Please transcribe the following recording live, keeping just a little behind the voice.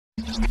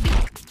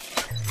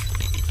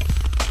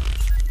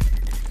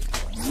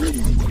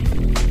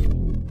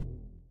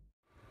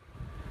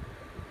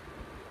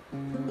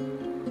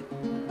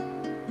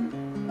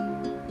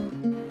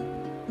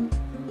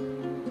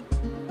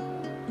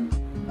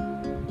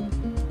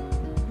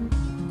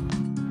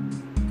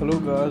Hello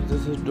guys,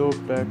 this is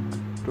Dope Tech.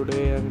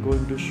 Today I'm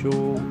going to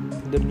show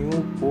the new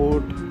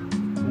port,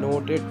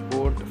 noted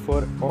port for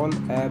all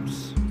apps.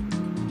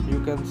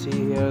 You can see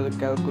here the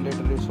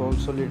calculator is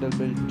also little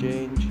bit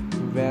changed.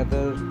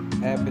 Weather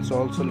app is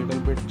also little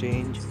bit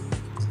changed.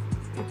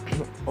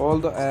 All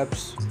the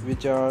apps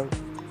which are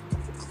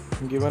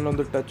given on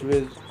the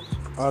TouchWiz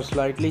are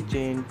slightly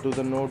changed to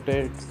the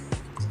noted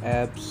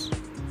apps.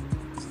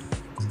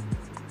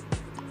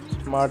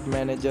 Smart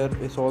Manager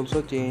is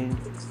also changed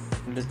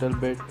little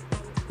bit.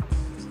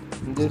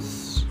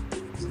 This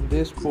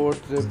this port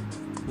zip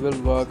will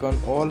work on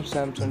all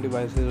Samsung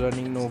devices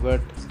running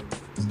nougat.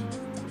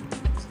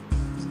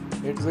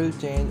 It will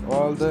change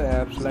all the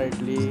apps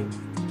slightly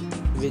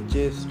which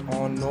is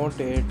on Note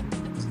 8.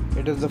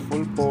 It is the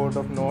full port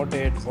of Note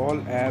 8 all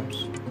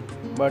apps,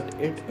 but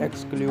it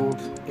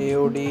excludes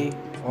AOD,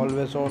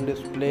 always on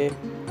display,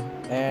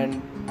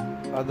 and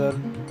other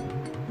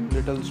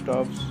little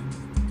stuffs.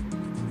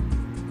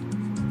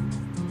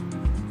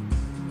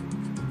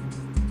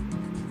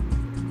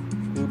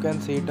 You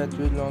can see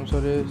TouchWiz launcher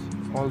is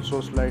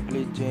also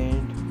slightly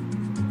changed.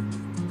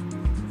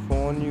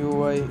 Phone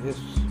UI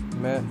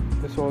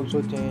is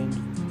also changed.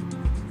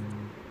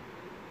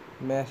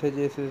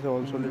 Messages is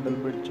also little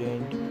bit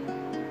changed.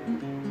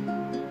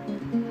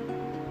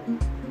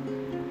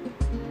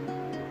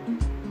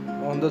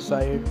 On the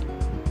side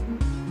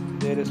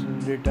there is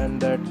written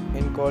that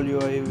in-call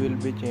UI will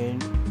be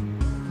changed,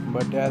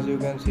 but as you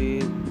can see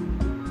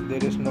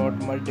there is not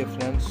much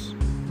difference.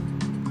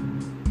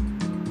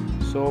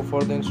 So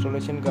for the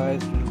installation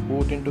guys,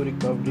 boot into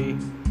recovery.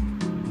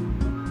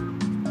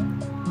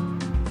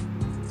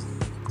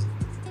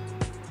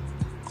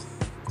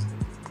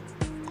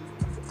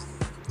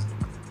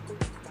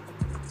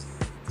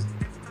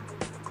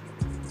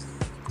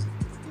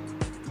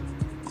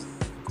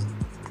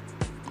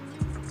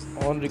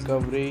 On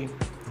recovery,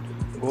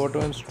 go to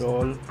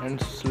install and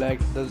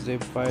select the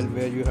zip file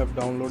where you have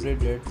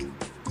downloaded it.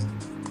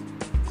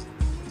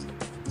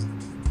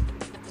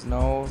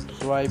 Now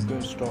swipe to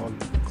install.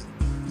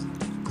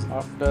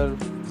 After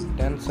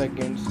 10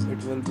 seconds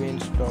it will be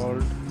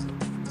installed.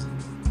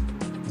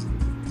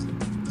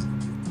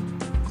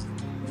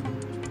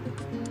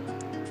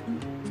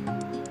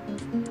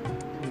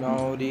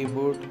 Now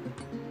reboot.